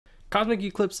Cosmic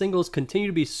Eclipse singles continue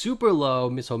to be super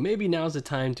low, so maybe now's the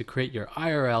time to create your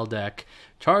IRL deck.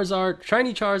 Charizard,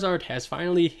 Shiny Charizard has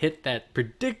finally hit that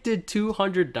predicted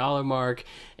 $200 mark,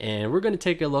 and we're going to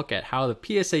take a look at how the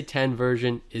PSA 10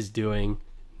 version is doing.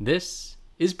 This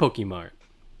is Pokemart.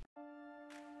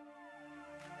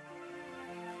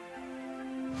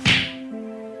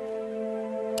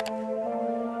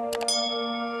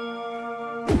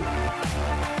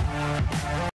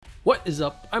 What is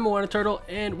up? I'm Moana Turtle,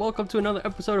 and welcome to another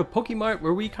episode of Pokemart,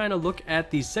 where we kind of look at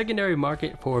the secondary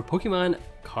market for Pokemon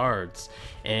cards.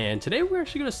 And today we're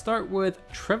actually going to start with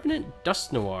Trevenant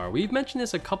Dusknoir. We've mentioned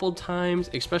this a couple times,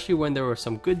 especially when there were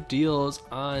some good deals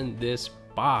on this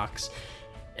box.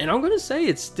 And I'm going to say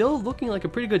it's still looking like a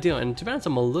pretty good deal, and to be honest,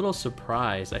 I'm a little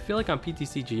surprised. I feel like on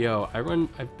PTCGO,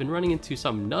 I've been running into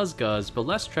some Nuzguz, but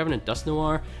less Trevenant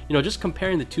Dusknoir. You know, just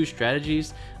comparing the two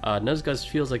strategies, Nuzguz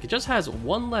feels like it just has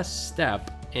one less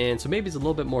step, and so maybe it's a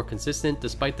little bit more consistent,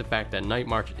 despite the fact that Night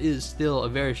March is still a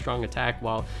very strong attack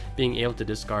while being able to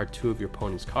discard two of your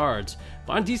opponent's cards.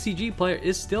 But on DCG, player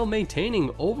is still maintaining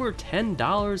over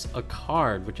 $10 a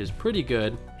card, which is pretty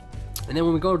good. And then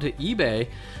when we go to eBay,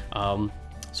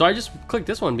 so I just clicked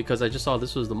this one because I just saw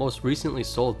this was the most recently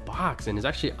sold box and is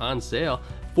actually on sale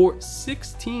for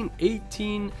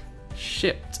 $16.18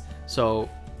 shipped. So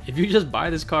if you just buy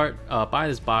this card, buy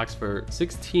this box for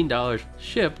 $16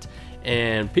 shipped,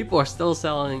 and people are still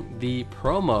selling the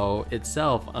promo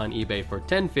itself on eBay for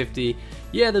 $10.50.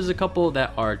 Yeah, there's a couple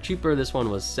that are cheaper. This one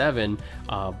was $7,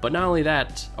 but not only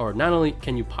that, or not only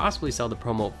can you possibly sell the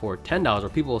promo for $10, or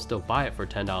people will still buy it for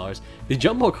 $10, the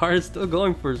jumbo card is still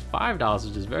going for $5,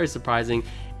 which is very surprising,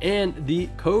 and the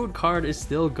code card is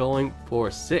still going for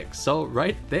 $6. So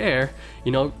right there,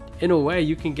 you know, in a way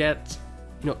you can get,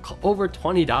 you know, over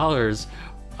 $20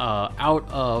 out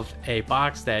of a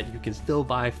box that you can still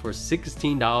buy for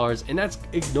 $16, and that's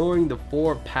ignoring the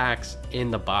 4 packs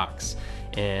in the box.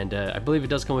 And I believe it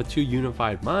does come with 2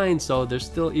 unified minds, so there's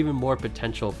still even more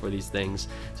potential for these things.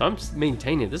 So I'm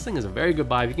maintaining this thing is a very good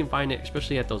buy. If you can find it,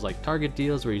 especially at those like Target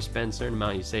deals where you spend a certain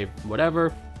amount, you save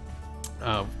whatever,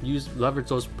 leverage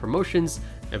those promotions.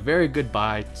 A very good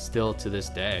buy still to this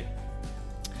day.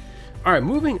 All right,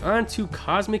 moving on to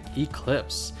Cosmic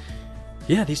Eclipse.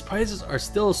 Yeah, these prices are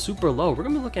still super low. We're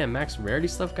gonna be looking at max rarity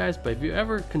stuff, guys, but if you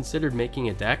ever considered making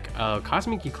a deck,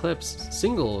 Cosmic Eclipse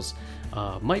singles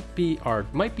might be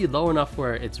low enough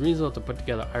where it's reasonable to put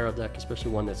together an IRL deck, especially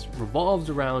one that's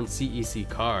revolves around CEC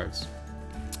cards.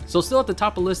 So still at the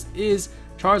top of the list is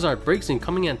Charizard Breaks In,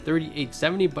 coming in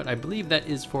 $38.70, but I believe that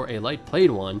is for a light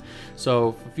played one.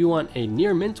 So if you want a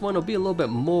near mint one, it'll be a little bit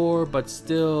more, but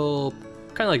still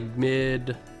kind of like mid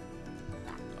to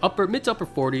upper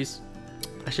 40s.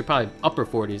 Actually, probably upper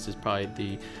 40s is probably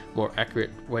the more accurate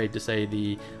way to say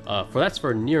that's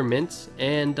for near mint.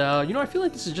 And you know, I feel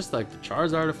like this is just like the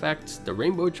Charizard effect, the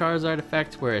Rainbow Charizard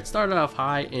effect, where it started off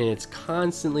high and it's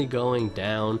constantly going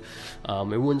down.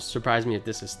 It wouldn't surprise me if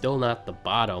this is still not the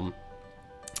bottom,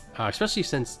 especially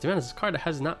since, to be honest, this card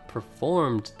has not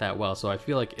performed that well. So I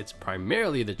feel like it's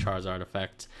primarily the Charizard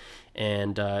effect.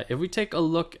 And if we take a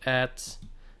look at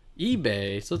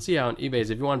eBay, so let's see how on eBay is.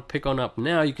 If you want to pick one up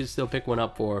now, you can still pick one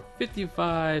up for $55,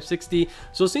 $60.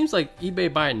 So it seems like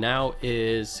eBay buy it now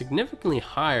is significantly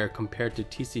higher compared to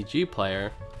TCG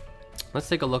player. Let's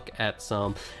take a look at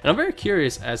some, and I'm very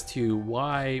curious as to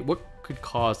what could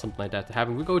cause something like that to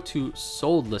happen. We go to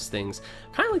sold listings,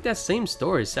 kind of like that same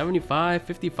story, 75,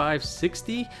 55,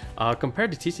 60,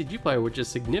 compared to TCG player, which is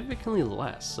significantly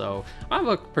less. So I have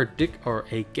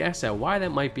a guess at why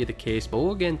that might be the case, but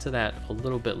we'll get into that a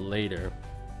little bit later.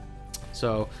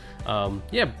 So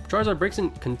yeah, Charizard Breaks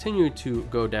In continued to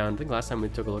go down. I think last time we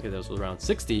took a look at this was around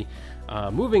 60.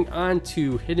 Moving on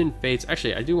to Hidden Fates.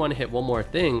 Actually, I do want to hit one more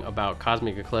thing about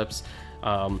Cosmic Eclipse.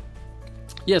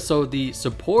 Yeah, so the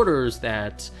supporters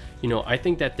that, you know, I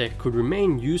think that could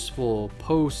remain useful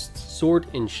post Sword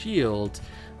and Shield,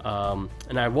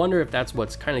 and I wonder if that's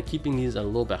what's kind of keeping these a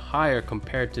little bit higher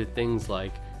compared to things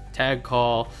like Tag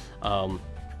Call,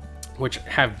 which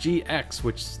have GX,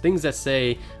 which things that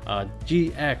say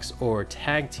GX or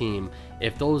Tag Team,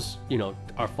 if those, you know,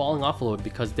 are falling off a little bit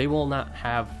because they will not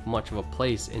have much of a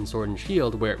place in Sword and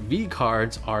Shield, where V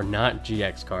cards are not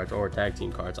GX cards or Tag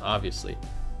Team cards, obviously.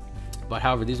 But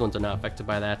however, these ones are not affected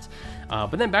by that.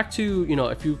 But then back to, you know,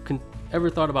 if you ever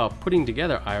thought about putting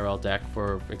together IRL deck,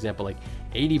 for example, like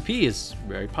ADP is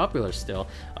very popular still.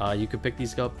 You could pick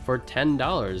these up for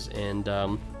 $10,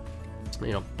 and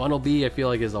You know, Bundle B I feel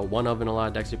like is a one of in a lot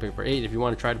of decks you pick for 8. If you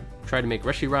want to try to make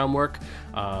Reshiram work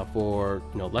for,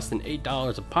 you know, less than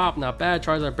 $8 a pop, not bad.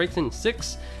 Charizard breaks in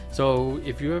 6. So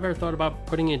if you ever thought about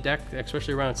putting in a deck,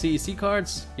 especially around CEC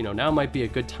cards, you know, now might be a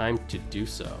good time to do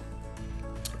so.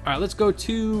 All right, let's go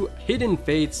to Hidden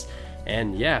Fates,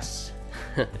 and yes,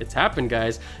 it's happened,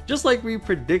 guys. Just like we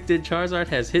predicted, Charizard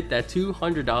has hit that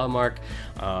 $200 mark.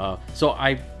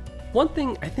 One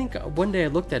thing, I think one day I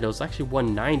looked at it, was actually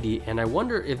 $190, and I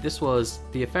wonder if this was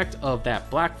the effect of that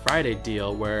Black Friday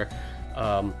deal where,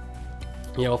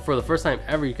 you know, for the first time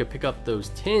ever, you could pick up those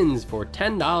tins for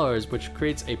 $10, which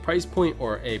creates a price point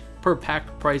or a per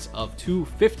pack price of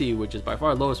 $250, which is by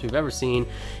far the lowest we've ever seen.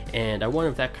 And I wonder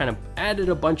if that kind of added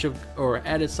a bunch of, or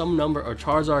added some number of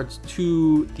Charizards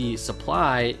to the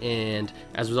supply, and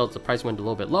as a result the price went a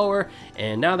little bit lower.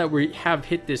 And now that we have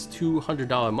hit this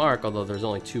 $200 mark, although there's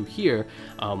only 2 here,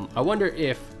 I wonder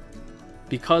if,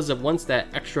 because of once that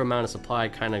extra amount of supply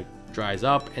kind of dries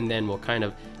up, and then we'll kind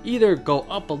of either go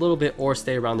up a little bit or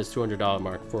stay around this $200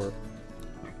 mark for,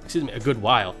 excuse me, a good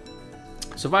while.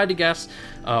 So if I had to guess,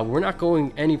 we're not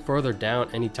going any further down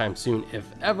anytime soon, if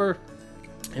ever.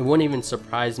 It wouldn't even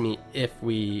surprise me if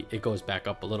it goes back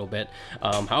up a little bit.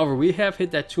 However, we have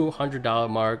hit that $200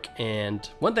 mark, and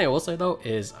one thing I will say though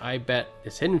is I bet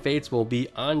this Hidden Fates will be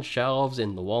on shelves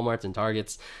in the Walmarts and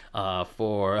Targets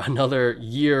for another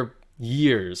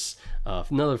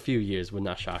another few years. Would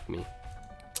not shock me.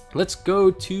 Let's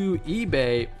go to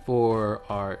eBay for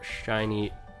our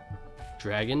shiny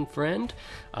dragon friend.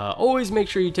 Always make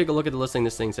sure you take a look at the listing.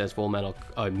 This thing says full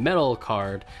metal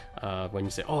card. When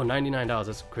you say, oh, $99,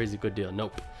 that's a crazy good deal.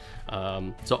 Nope.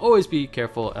 So always be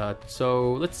careful.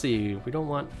 So let's see, we don't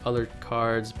want other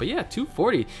cards, but yeah,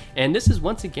 $240. And this is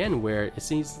once again where it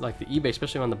seems like the eBay,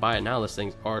 especially on the buy it now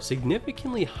listings, are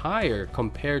significantly higher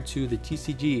compared to the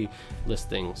TCG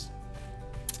listings.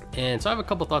 And so I have a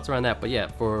couple thoughts around that, but yeah,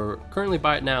 for currently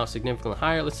buy it now, significantly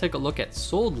higher. Let's take a look at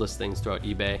sold listings throughout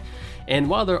eBay. And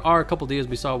while there are a couple deals,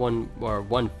 we saw one or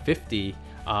 150,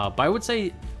 but I would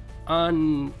say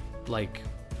on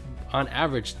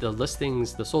average,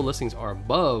 the sold listings are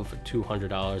above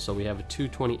 $200. So we have a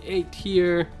 228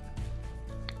 here.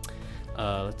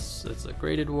 That's a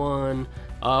graded one.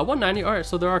 190. All right,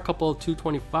 so there are a couple of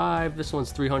 225. This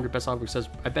one's 300. Best offer says,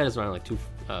 I bet it's around like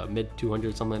mid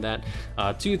 200, something like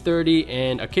that. 230,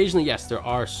 and occasionally, yes, there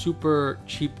are super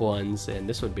cheap ones, and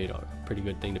this would be a pretty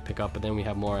good thing to pick up. But then we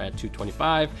have more at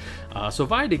 225. So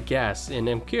if I had to guess, and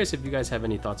I'm curious if you guys have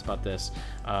any thoughts about this,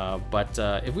 but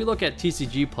if we look at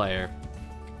TCG Player,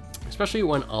 especially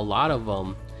when a lot of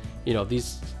them, you know,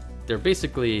 they're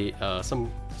basically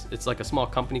it's like a small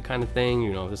company kind of thing.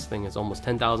 You know, this thing is almost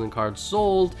 10,000 cards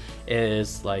sold.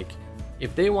 Is like,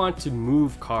 if they want to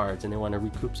move cards and they want to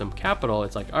recoup some capital,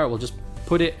 it's like, all right, we'll just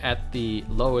put it at the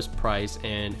lowest price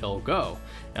and it'll go.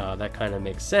 That kind of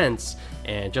makes sense,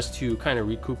 and just to kind of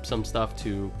recoup some stuff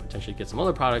to potentially get some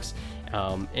other products.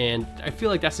 And I feel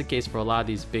like that's the case for a lot of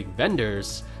these big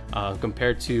vendors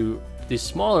compared to these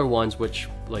smaller ones, which,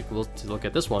 like, we'll look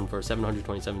at this one for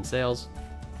 727 sales.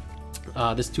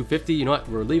 This 250, you know what,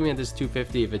 we're leaving at this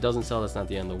 250. If it doesn't sell, that's not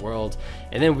the end of the world.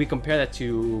 And then we compare that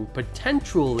to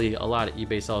potentially a lot of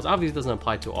eBay sellers. Obviously it doesn't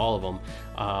apply to all of them,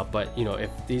 but you know,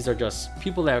 if these are just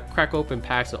people that crack open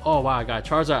packs of, oh wow, I got a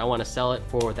Charizard, I want to sell it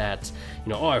for that,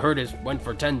 you know, oh, I heard it went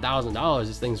for $10,000,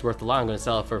 this thing's worth a lot, I'm going to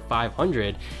sell it for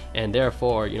 500. And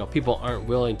therefore, you know, people aren't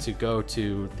willing to go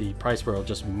to the price where it'll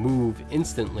just move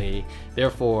instantly.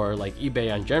 Therefore, like,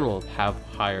 eBay in general have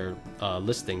higher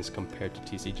listings compared to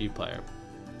TCG Player.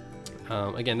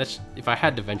 Again, that's, if I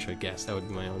had to venture a guess, that would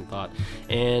be my own thought.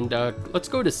 And let's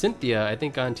go to Cynthia. I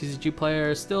think on TCG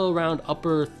Player, still around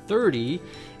upper 30.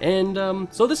 And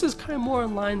so this is kind of more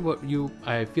in line what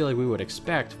I feel like we would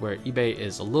expect, where eBay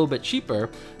is a little bit cheaper.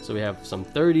 So we have some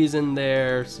 30s in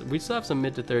there. So we still have some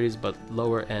mid to 30s, but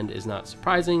lower end is not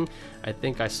surprising. I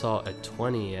think I saw a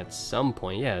 20 at some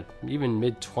point. Yeah, even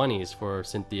mid 20s for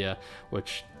Cynthia,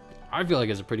 which I feel like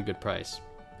is a pretty good price.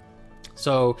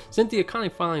 So Cynthia kind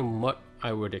of following what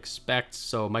I would expect.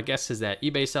 So my guess is that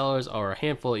eBay sellers, or a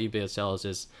handful of eBay sellers,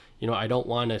 is, you know, I don't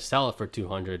want to sell it for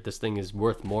 200. This thing is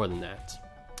worth more than that.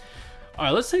 All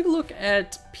right, let's take a look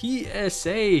at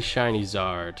PSA Shiny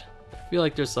Zard. I feel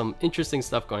like there's some interesting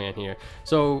stuff going on here.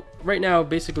 So right now,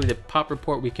 basically the pop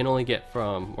report we can only get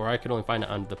from, or I can only find it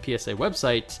on the PSA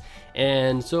website.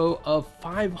 And so of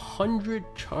 500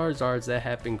 Charizards that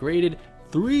have been graded,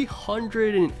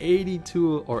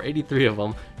 382 or 83 of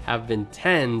them have been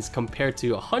 10s compared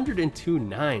to 102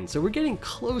 9s. So we're getting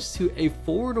close to a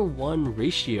 4-to-1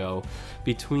 ratio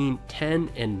between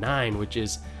 10 and 9, which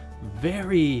is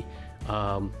very,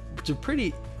 which is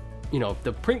pretty you know,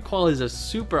 the print quality is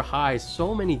super high,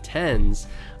 so many 10s.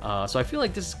 So I feel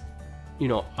like this, you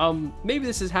know, maybe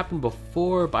this has happened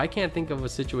before, but I can't think of a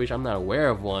situation, I'm not aware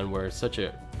of one where it's such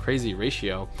a crazy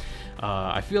ratio.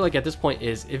 I feel like at this point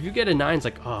is if you get a 9, it's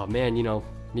like, oh man, you know,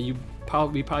 we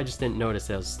probably just didn't notice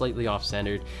that it was slightly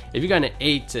off-centered. If you got an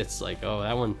 8, it's like, oh,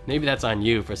 that one, maybe that's on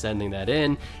you for sending that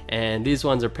in. And these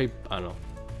ones are, I don't know,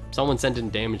 someone sent in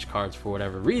damaged cards for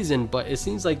whatever reason, but it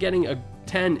seems like getting a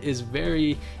 10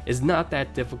 is not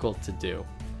that difficult to do.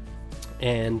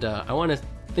 And I want to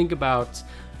think about,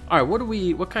 all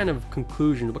right, what kind of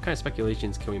conclusions, what kind of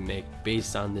speculations can we make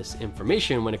based on this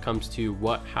information when it comes to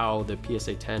how the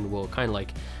PSA 10 will kind of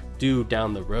like do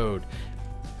down the road?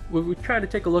 We try to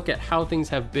take a look at how things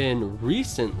have been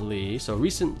recently. So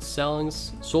recent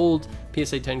sellings, sold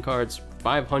PSA 10 cards,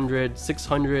 500,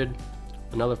 600,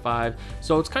 another 5.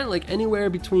 So it's kind of like anywhere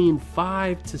between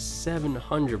 5 to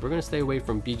 700. We're gonna stay away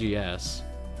from BGS.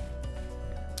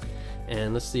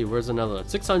 And let's see, where's another one?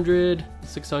 600,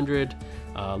 600,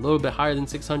 a little bit higher than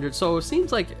 600. So it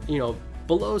seems like, you know,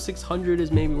 below 600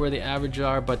 is maybe where the average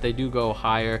are, but they do go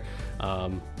higher.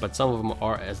 But some of them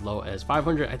are as low as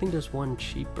 500. I think there's one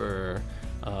cheaper,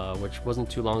 which wasn't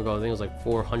too long ago. I think it was like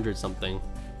 400 something.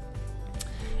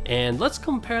 And let's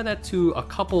compare that to a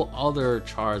couple other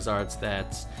Charizards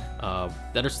that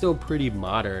are still pretty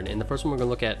modern. And the first one we're gonna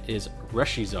look at is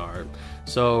Charizard.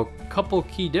 So a couple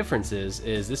key differences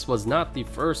is this was not the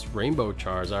first Rainbow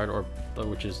Charizard,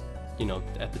 which is, you know,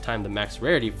 at the time the max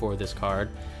rarity for this card.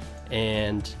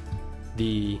 And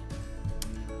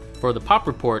for the pop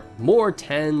report, more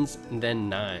 10s than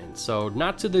 9s. So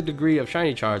not to the degree of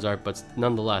shiny Charizard, but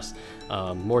nonetheless,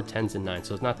 more 10s than 9s.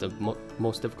 So it's not the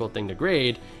most difficult thing to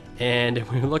grade. And if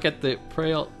we look at the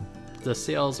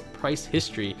sales price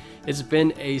history, it's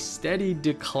been a steady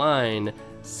decline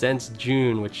since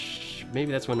June, which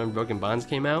maybe that's when Unbroken Bonds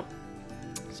came out.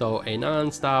 So a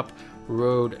non-stop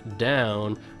road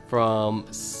down from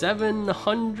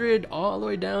 700 all the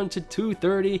way down to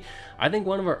 230. I think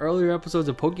one of our earlier episodes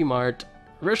of Pokemart,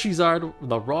 Charizard,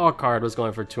 the raw card, was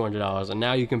going for $200, and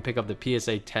now you can pick up the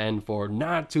PSA 10 for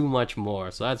not too much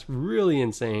more. So that's really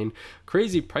insane,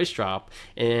 crazy price drop.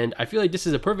 And I feel like this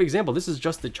is a perfect example. This is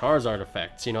just the Charizard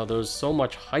effect. You know, there's so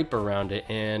much hype around it,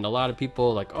 and a lot of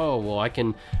people like, oh, well, I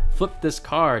can flip this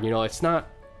card. You know, it's not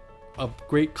a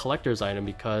great collector's item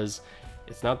because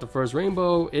it's not the first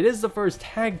Rainbow. It is the first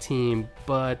Tag Team,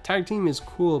 but Tag Team is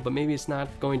cool, but maybe it's not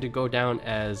going to go down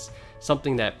as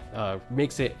something that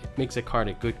makes a card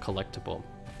a good collectible.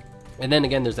 And then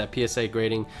again, there's that PSA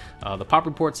grading. The pop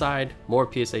report side, more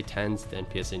PSA 10s than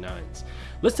PSA 9s.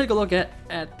 Let's take a look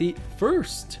at the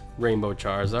first Rainbow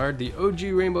Charizard, the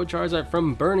OG Rainbow Charizard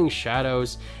from Burning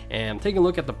Shadows. And taking a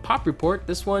look at the pop report,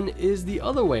 this one is the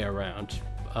other way around.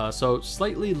 So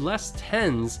slightly less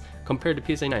 10s compared to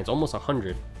PSA 9s, almost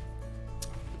 100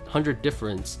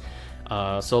 difference.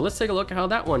 So let's take a look at how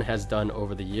that one has done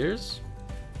over the years.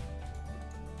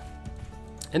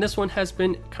 And this one has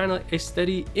been kind of a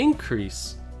steady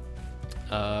increase.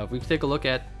 We take a look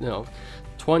at, you know,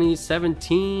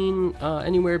 2017,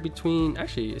 anywhere between,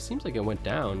 actually it seems like it went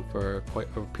down for quite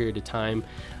a period of time,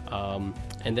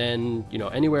 and then, you know,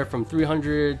 anywhere from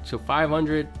 300 to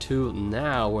 500 to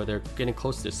now where they're getting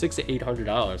close to $600 to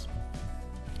 $800.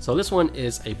 So this one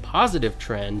is a positive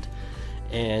trend.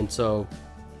 And so,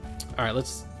 all right,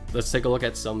 let's take a look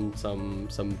at some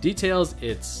details.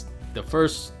 It's the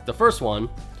first one,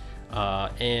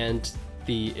 and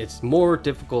it's more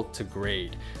difficult to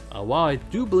grade. While I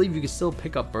do believe you can still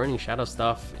pick up Burning Shadow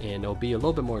stuff, and it'll be a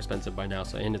little bit more expensive by now.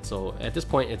 So at this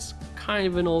point, it's kind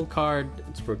of an old card.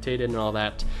 It's rotated and all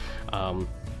that.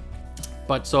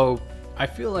 But so I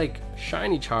feel like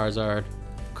shiny Charizard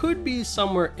could be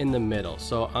somewhere in the middle.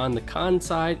 So on the con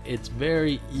side, it's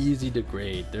very easy to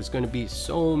grade. There's going to be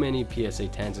so many PSA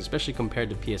 10s, especially compared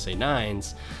to PSA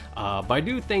 9s. But I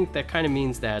do think that kind of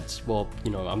means that, well, you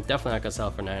know, I'm definitely not gonna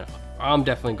sell for 9. I'm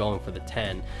definitely going for the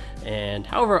 10. And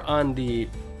however,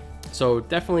 so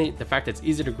definitely the fact that it's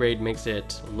easy to grade makes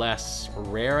it less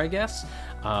rare, I guess.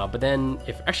 But then,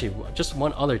 actually just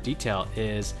one other detail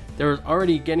is they're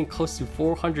already getting close to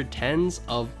 410s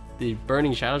of the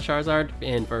Burning Shadow Charizard,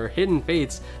 and for Hidden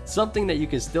Fates, something that you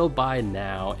can still buy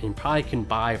now and probably can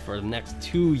buy for the next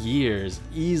 2 years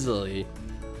easily.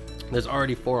 There's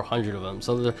already 400 of them,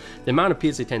 so the amount of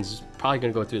PSA 10s is probably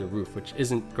going to go through the roof, which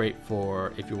isn't great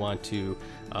for if you want to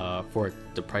for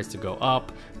the price to go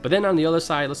up. But then on the other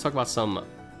side, let's talk about some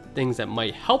things that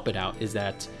might help it out. Is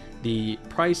that the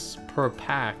price per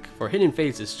pack for Hidden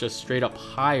Fates is just straight up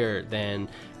higher than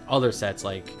other sets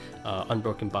like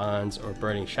Unbroken Bonds or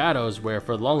Burning Shadows, where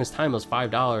for the longest time it was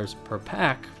 $5 per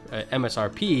pack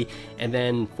MSRP, and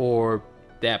then for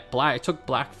that it took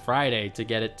Black Friday to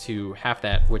get it to half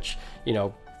that, which, you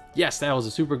know, yes, that was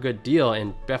a super good deal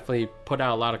and definitely put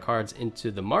out a lot of cards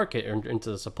into the market or into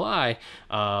the supply.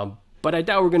 But I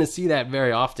doubt we're going to see that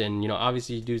very often. You know,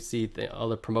 obviously you do see the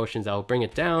other promotions that will bring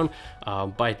it down,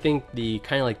 but I think the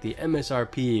kind of like the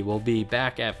MSRP will be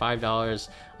back at $5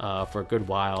 for a good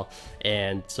while.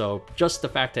 And so just the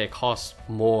fact that it costs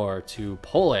more to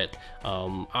pull it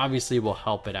obviously will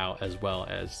help it out as well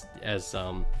as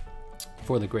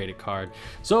for the graded card.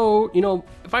 So, you know,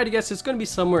 if I had to guess, it's going to be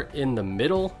somewhere in the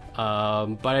middle,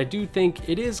 but I do think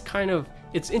it is kind of,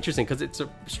 it's interesting because it's a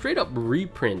straight up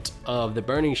reprint of the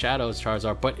Burning Shadows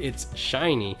Charizard, but it's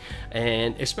shiny.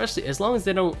 And especially as long as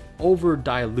they don't over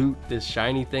dilute this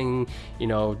shiny thing, you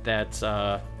know, that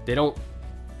they don't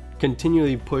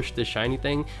continually push the shiny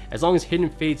thing, as long as Hidden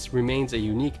Fates remains a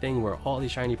unique thing where all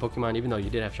these shiny Pokemon, even though you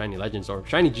did have shiny Legends or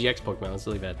shiny GX Pokemon, let's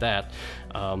leave it at that,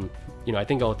 you know, I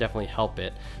think it'll definitely help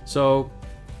it. So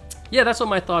yeah, that's what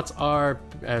my thoughts are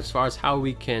as far as how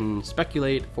we can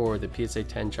speculate for the PSA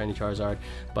 10 Shiny Charizard.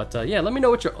 But yeah, let me know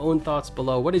what your own thoughts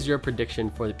below. What is your prediction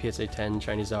for the PSA 10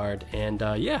 Shiny Zard? And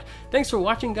yeah, thanks for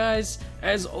watching, guys.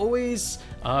 As always,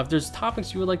 if there's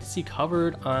topics you would like to see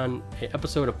covered on an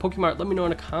episode of Pokemart, let me know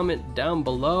in a comment down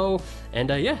below. And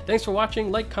yeah, thanks for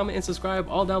watching. Like, comment, and subscribe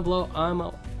all down below.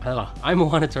 I'm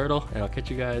Moana Turtle, and I'll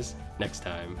catch you guys next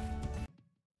time.